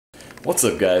What's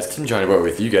up guys, Tim Johnny Boy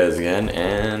with you guys again,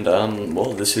 and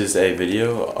well, this is a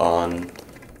video on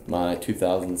my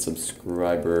 2,000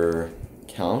 subscriber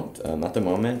count. At the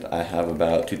moment I have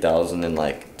about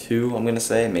 2,002, I'm gonna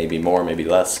say, maybe more, maybe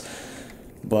less,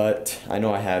 but I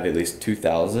know I have at least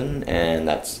 2,000, and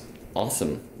that's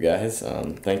awesome, guys.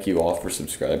 Thank you all for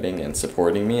subscribing and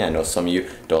supporting me. I know some of you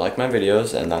don't like my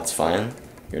videos, and that's fine.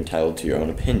 You're entitled to your own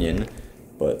opinion,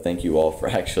 but thank you all for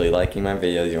actually liking my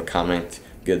videos, comment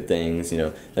good things,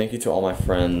 thank you to all my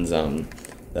friends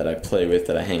that I play with,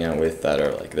 that I hang out with, that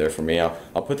are like there for me.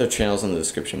 I'll put their channels in the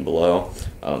description below.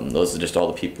 Those are just all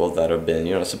the people that have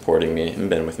been, supporting me and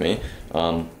been with me.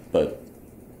 But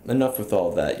enough with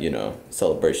all that,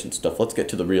 celebration stuff. Let's get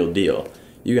to the real deal.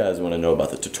 You guys want to know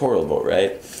about the tutorial vote,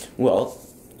 right? Well,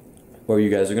 what you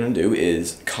guys are going to do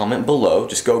is comment below,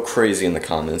 just go crazy in the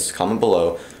comments, comment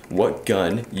below what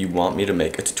gun you want me to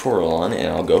make a tutorial on, and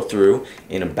I'll go through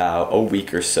in about a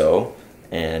week or so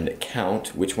and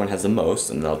count which one has the most,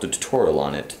 and then I'll do a tutorial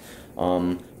on it.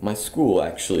 My school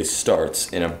actually starts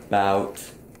in about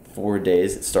 4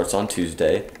 days. It starts on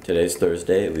Tuesday. Today's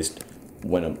Thursday, at least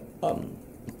when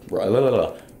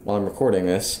while I'm recording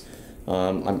this.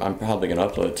 I'm probably going to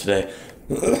upload it today.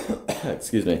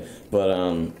 Excuse me.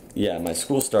 But yeah, my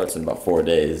school starts in about 4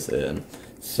 days.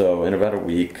 So in about a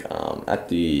week, at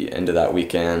the end of that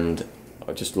weekend,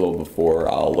 or just a little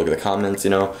before, I'll look at the comments,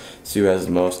 see who has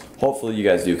the most. Hopefully you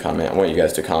guys do comment. I want you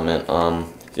guys to comment.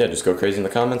 Yeah, just go crazy in the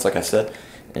comments, like I said.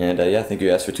 And yeah, I think you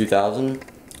asked for 2,000.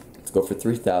 Let's go for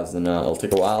 3,000. It'll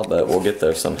take a while, but we'll get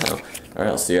there somehow.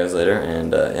 Alright, I'll see you guys later,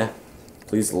 and yeah,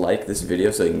 please like this video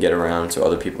so you can get around so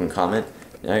other people can comment.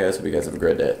 Yeah, guys, hope you guys have a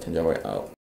great day. Enjoy out.